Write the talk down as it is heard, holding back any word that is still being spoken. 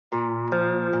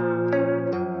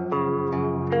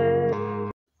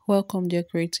Welcome dear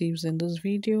creatives. In this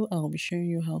video I'll be showing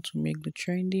you how to make the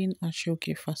trending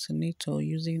asooke fascinator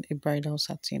using a bridal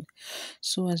satin.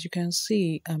 So as you can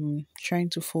see, I'm trying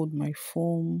to fold my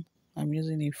foam. I'm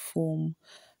using a foam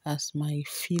as my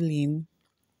filling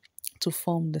to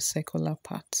form the circular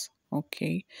part.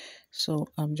 Okay, so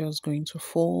I'm just going to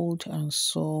fold and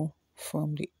sew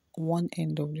from the one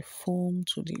end of the foam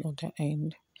to the other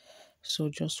end. So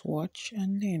just watch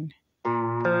and learn.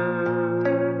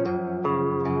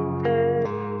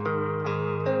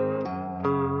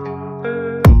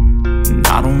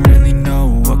 I don't really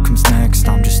know what comes next.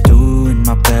 I'm just doing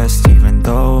my best, even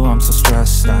though I'm so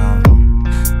stressed out.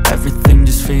 Everything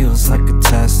just feels like a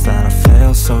test that I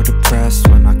fail, so depressed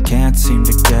when I can't seem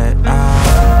to get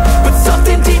out. But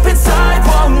something deep inside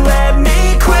won't let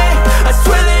me quit. I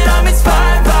swear that I'm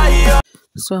inspired by you.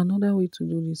 So another way to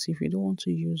do this, if you don't want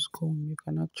to use gum, you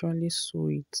can actually sew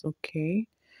it. Okay,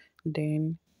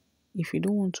 then if you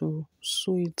don't want to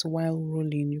sew it while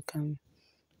rolling, you can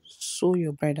sew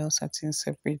your bridal satin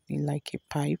separately like a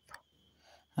pipe,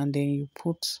 and then you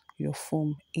put your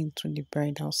foam into the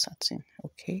bridal satin.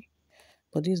 Okay,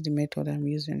 but this is the method I'm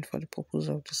using for the purpose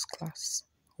of this class.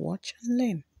 Watch and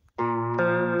learn.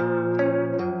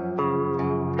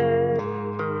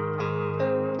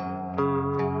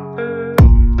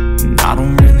 I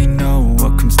don't really know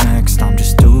what comes next. I'm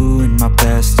just doing my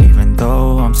best, even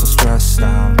though I'm so stressed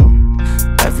out.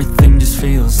 Everything just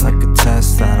feels like a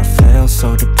test that I fail,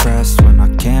 so depressed when I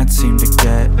can't seem to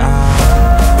get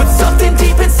out. But something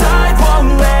deep inside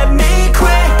won't let me quit.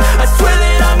 I swear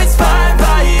that I'm inspired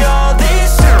by all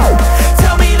this shit.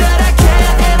 Tell me that I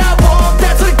can and I won't.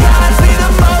 That's what guides me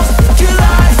the most. Your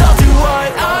lies, I'll do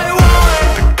what I want.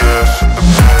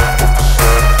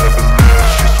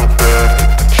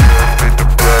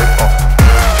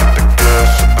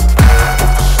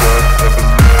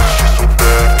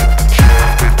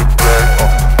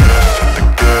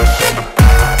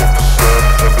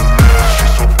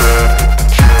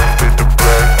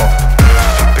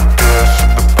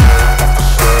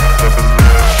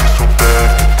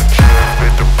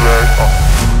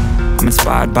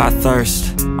 Inspired by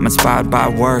thirst, I'm inspired by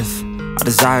worth. I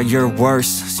desire your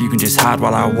worst, so you can just hide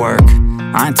while I work.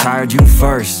 I ain't tired, you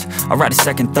first. I'll write a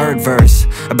second, third verse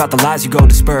about the lies you go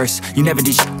disperse. You never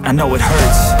did shit, I know it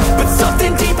hurts. But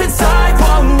something deep inside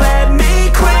won't let me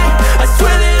quit. I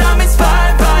swear that I'm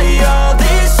inspired by all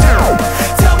this shit.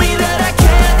 Tell me that I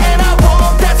can and I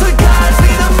won't. That's what guides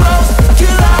me the most.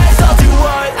 Your lies, I'll do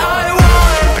what I want.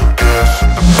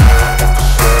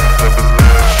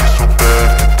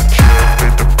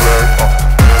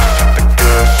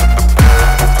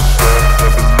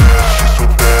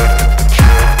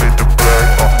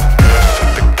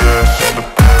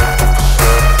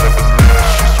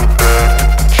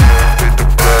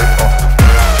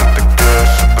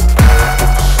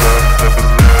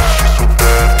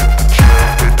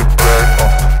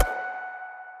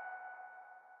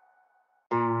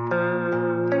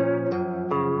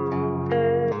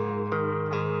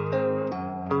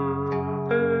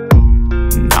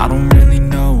 I don't really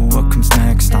know what comes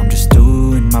next. I'm just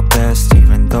doing my best,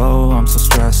 even though I'm so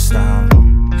stressed out.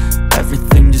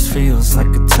 Everything just feels like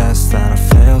a test that I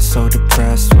fail, so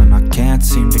depressed when I can't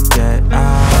seem to get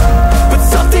out. But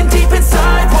something deep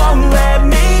inside won't let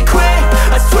me quit.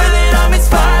 I swear that I'm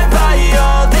inspired by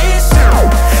all this shit.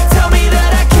 Tell me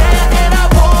that I can and I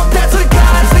won't. That's what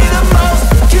guides me the most.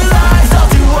 Your lies, I'll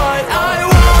do what I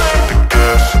want.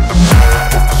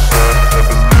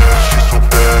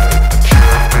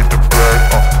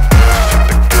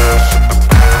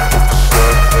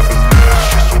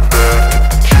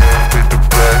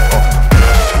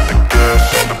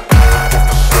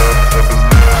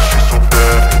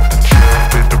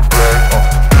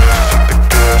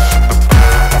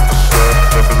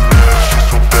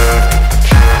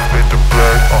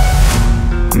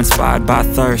 Inspired by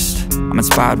thirst, I'm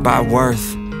inspired by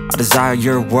worth. I desire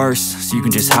your worst, so you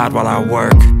can just hide while I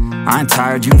work. I ain't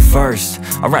tired, you first.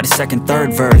 I'll write a second,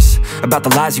 third verse about the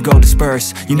lies you go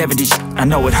disperse. You never did shit, I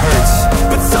know it hurts.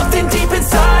 But something deep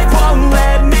inside won't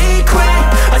let me quit.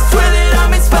 I swear that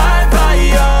I'm inspired by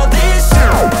all this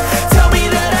shit. Tell me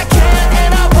that I can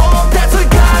and I won't. That's what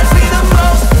guides me the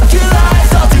most. Your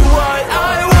lies, I'll do what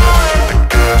I want.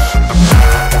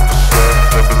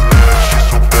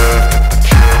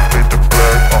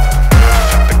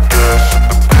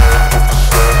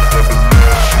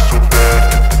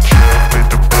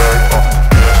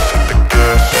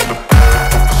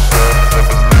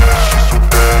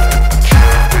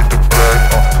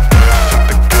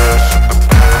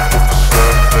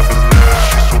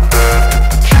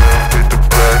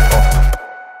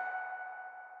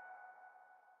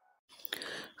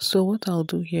 So what I'll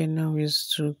do here now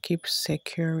is to keep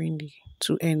securing the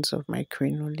two ends of my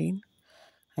crinoline.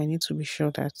 I need to be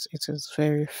sure that it is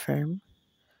very firm.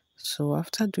 So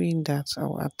after doing that,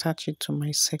 I'll attach it to my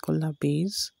circular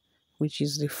base, which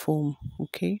is the foam.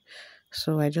 Okay,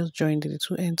 so I just joined the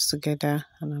two ends together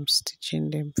and I'm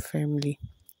stitching them firmly.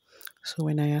 So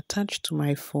when I attach to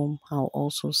my foam, I'll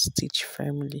also stitch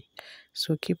firmly.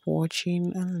 So keep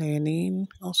watching and learning.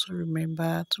 Also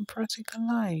remember to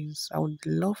practicalize. I would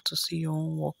love to see your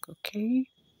own work, okay?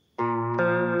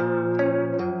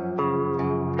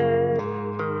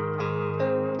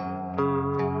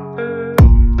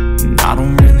 I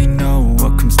don't really know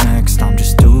what comes next. I'm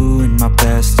just doing my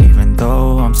best, even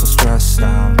though I'm so stressed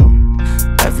out.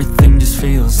 Everything just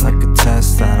feels like a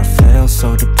test that I fail,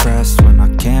 so depressed when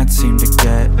I can't seem to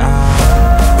get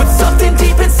out. But something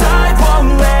deep inside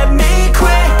won't let me quit.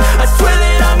 I swear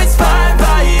that I'm inspired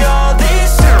by all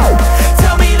this shit.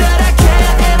 Tell me that I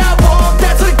can and I won't.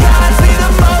 That's what guides me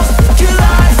the most. Your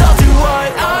lies, I'll do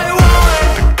what I want.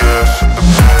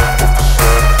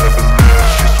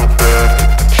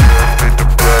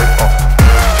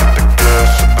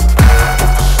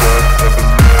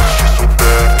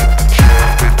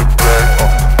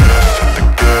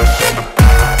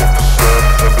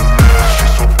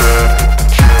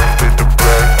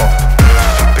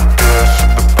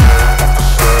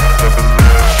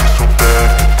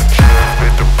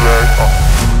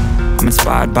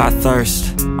 By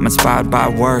thirst, I'm inspired by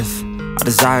worth. I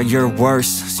desire your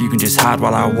worst, so you can just hide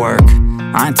while I work.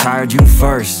 I ain't tired, you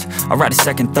first. I'll write a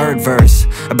second, third verse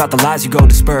about the lies you go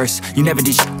disperse. You never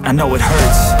did shit, I know it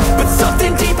hurts. But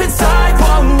something deep inside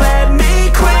won't let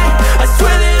me quit. I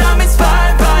swear that I'm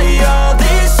inspired by all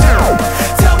this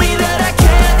shit. Tell me that I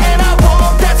can and I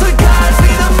won't. That's what guides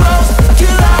me the most.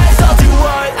 Your lies, I'll do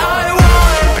what I want.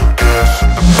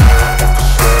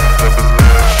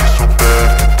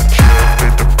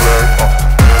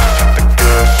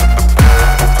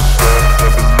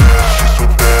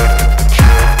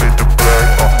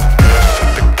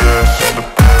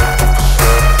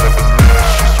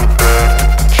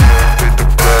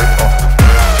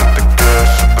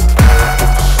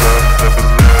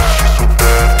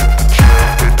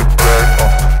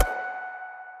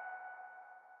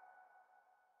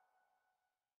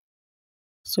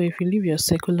 So if you leave your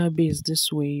circular base this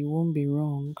way, you won't be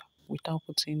wrong without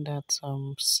putting that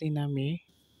cinnamon,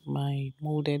 my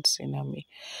molded cinnamon.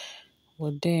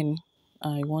 But then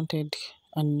I wanted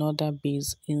another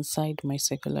base inside my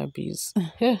circular base.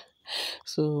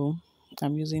 So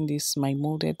I'm using this my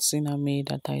molded cinnamon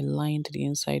that I lined the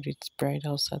inside with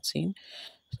bridal satin.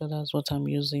 So that's what I'm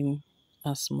using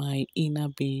as my inner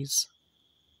base,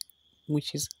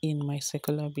 which is in my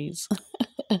circular base.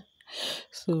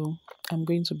 So I'm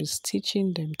going to be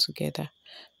stitching them together.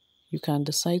 You can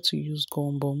decide to use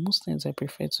gum, but most times I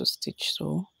prefer to stitch.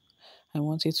 So I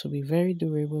want it to be very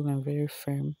durable and very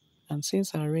firm. And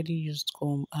since I already used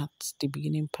gum at the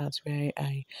beginning part where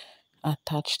I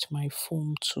attached my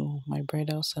foam to my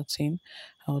bridal satin,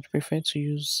 I would prefer to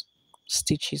use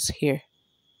stitches here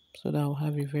so that I'll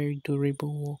have a very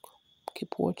durable work.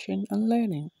 Keep watching and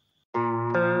learning.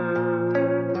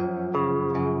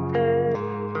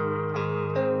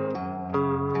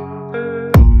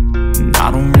 I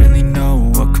don't really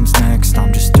know what comes next.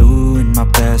 I'm just doing my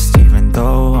best, even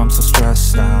though I'm so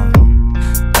stressed out.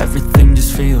 Everything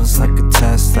just feels like a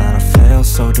test that I fail,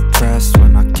 so depressed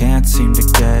when I can't seem to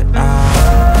get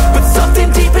out. But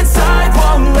something deep inside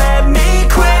won't let me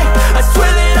quit. I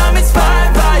swear that I'm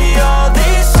inspired by all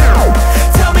this shit.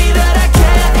 Tell me that I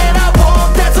can and I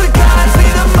won't. That's what guides me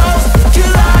the most. Your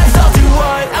lies, I'll do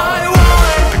what I want.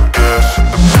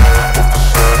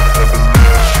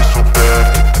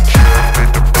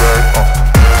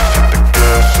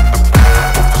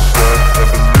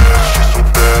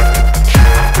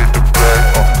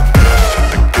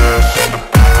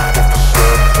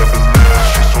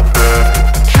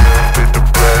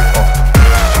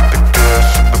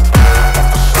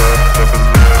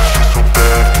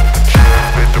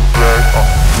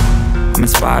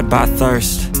 By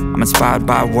thirst, I'm inspired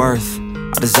by worth.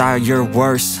 I desire your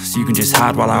worst, so you can just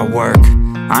hide while I work.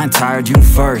 I ain't tired, you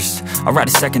first. I'll write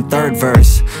a second, third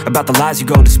verse about the lies you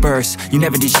go disperse. You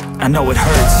never did shit, I know it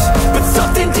hurts. But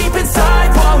something deep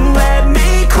inside won't let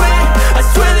me quit. I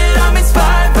swear that I'm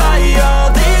inspired by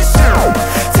all this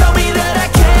shit. Tell me that I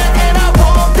can and I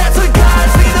won't. That's what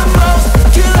guides me the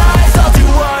most. Your lies, I'll do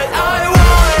what I want.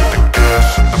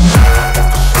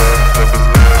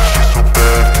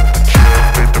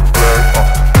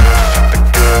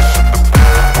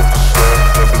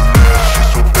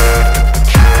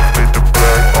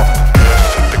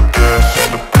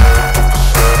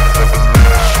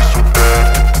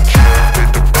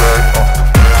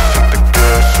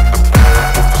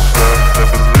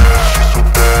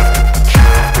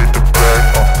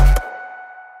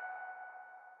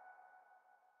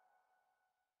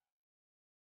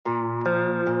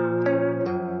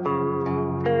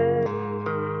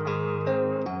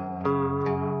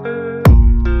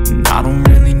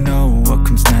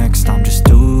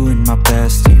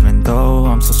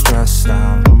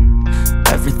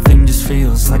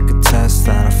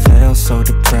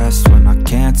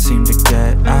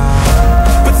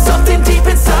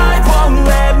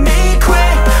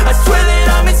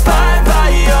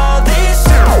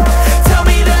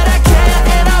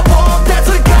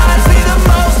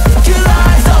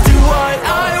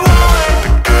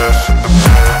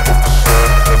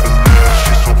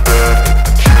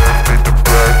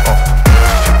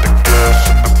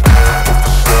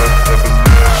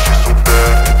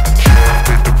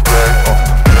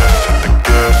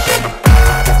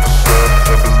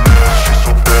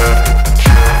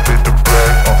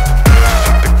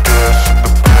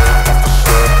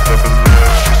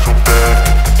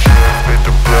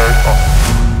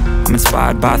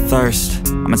 inspired by thirst,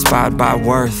 I'm inspired by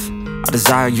worth. I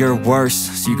desire your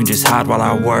worst, so you can just hide while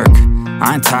I work.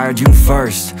 I ain't tired, you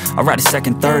first. I'll write a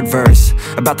second, third verse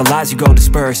about the lies you go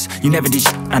disperse. You never did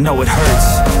shit, I know it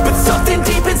hurts, but something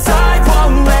deep inside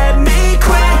won't let me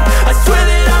quit. I swear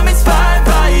that I'm inspired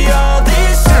by all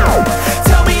this shit.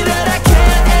 Tell me that I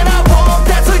can and I won't.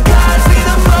 That's what guides me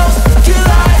the most. Your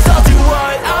lies, I'll do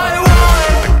what I want.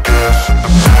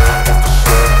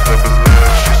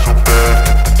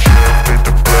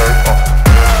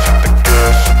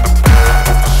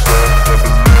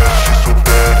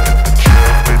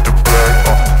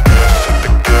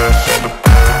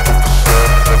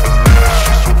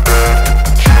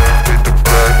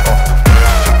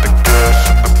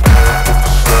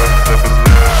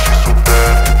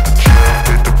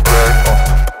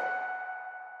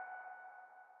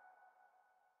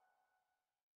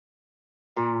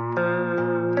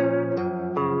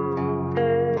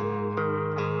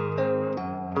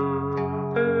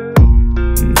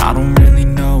 I don't really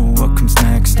know what comes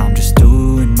next. I'm just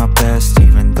doing my best,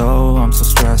 even though I'm so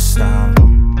stressed out.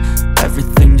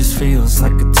 Everything just feels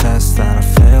like a test that I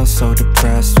fail, so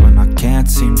depressed when I can't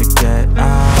seem to get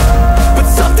out. But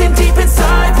something deep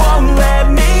inside won't let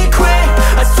me quit.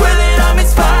 I swear that I'm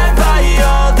inspired by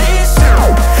all this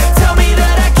shit. Tell me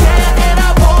that I can and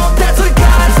I won't. That's what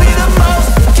guides me the most.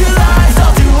 Your lies,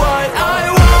 I'll do what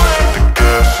I want.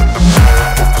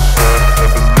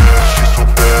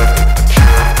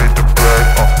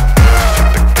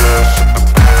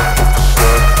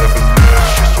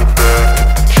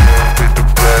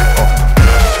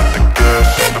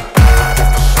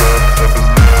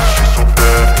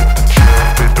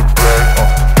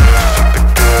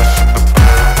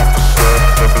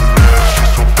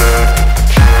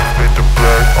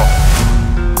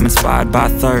 I'm inspired by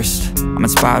thirst, I'm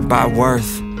inspired by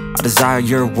worth. I desire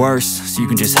your worst, so you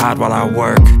can just hide while I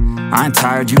work. I ain't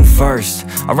tired, you first.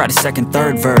 I'll write a second,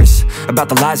 third verse about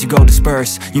the lies you go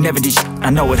disperse. You never did shit, I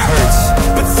know it hurts,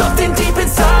 but something deep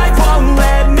inside won't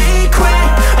let me quit.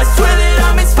 I swear that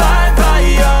I'm inspired by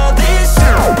all this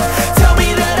shit. Tell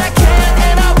me that I can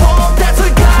and I won't. That's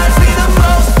what guides me the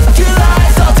most. Your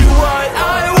lies, I'll do what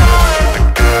I want.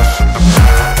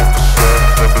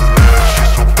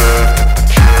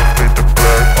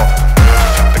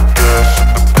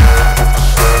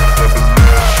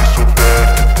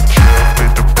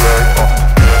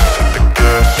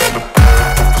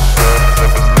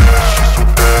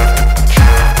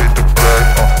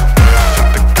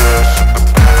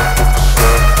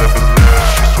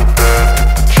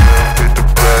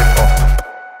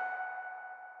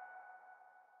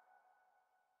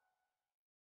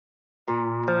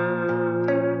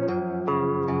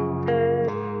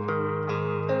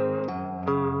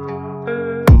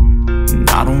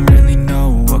 I don't really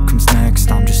know what comes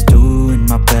next. I'm just doing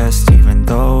my best, even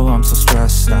though I'm so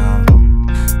stressed out.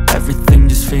 Everything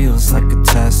just feels like a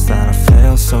test that I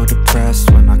fail, so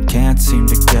depressed when I can't seem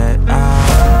to get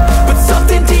out. But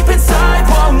something deep inside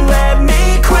won't let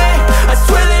me quit. I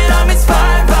swear that I'm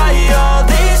inspired by all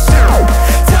this shit.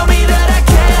 Tell me that I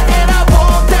can and I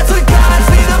won't. That's what guides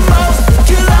me the most.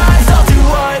 Your lies, I'll do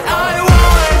what I want.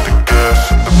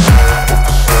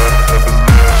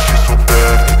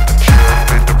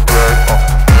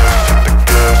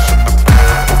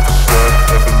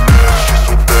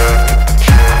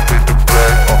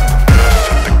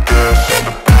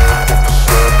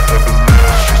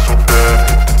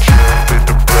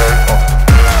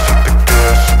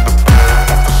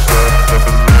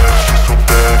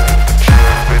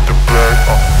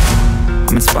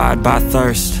 I'm inspired by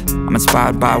thirst, I'm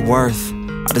inspired by worth.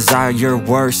 I desire your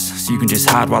worst, so you can just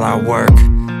hide while I work.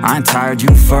 I ain't tired,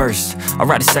 you first. I'll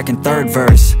write a second, third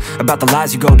verse about the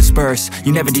lies you go disperse.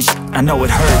 You never did shit, I know it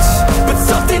hurts, but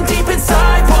something deep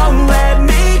inside won't let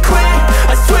me quit.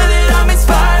 I swear that I'm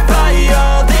inspired by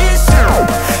all this shit.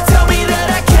 Tell me that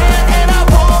I can and I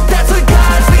won't. That's what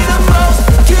guides me the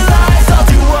most. Your lies, I'll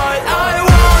do what I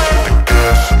want.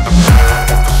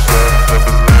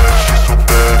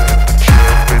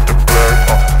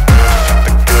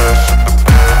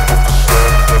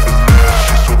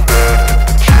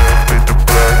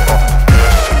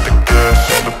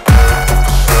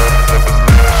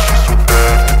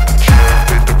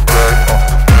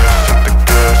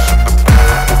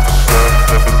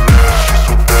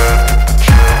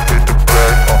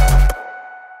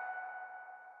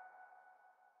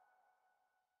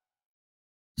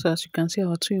 So as you can see,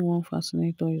 our two-in-one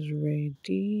fascinator is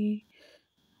ready.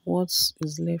 What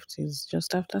is left is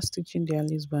just after stitching the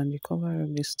Alice band, you cover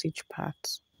up the stitch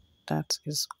part. That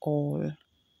is all.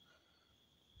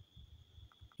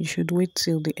 You should wait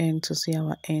till the end to see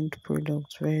our end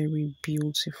product. Very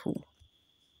beautiful.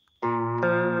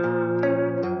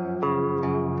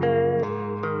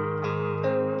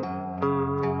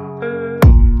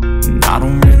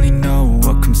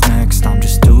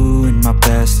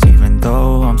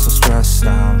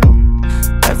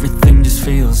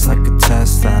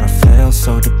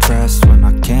 so depressed when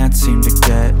I can't seem to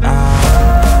get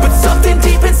out. But something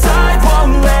deep inside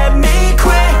won't let me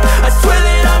quit. I swear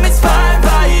that I'm inspired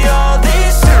by all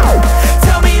this shit.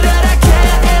 Tell me that I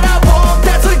can't and I won't.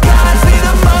 That's what guides me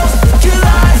the most. Your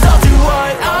lies, I'll do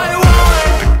what I want.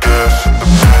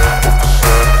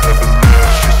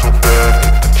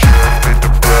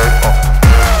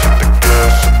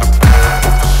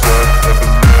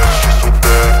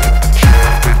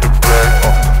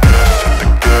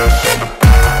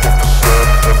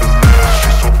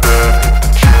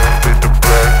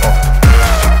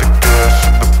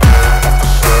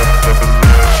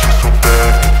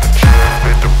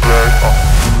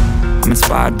 I'm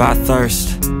inspired by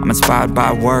thirst, I'm inspired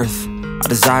by worth. I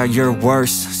desire your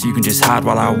worst, so you can just hide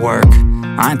while I work.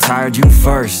 I ain't tired, you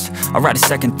first. I'll write a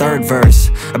second, third verse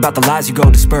about the lies you go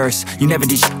disperse. You never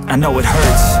did shit, I know it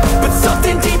hurts. But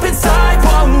something deep inside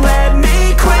won't let me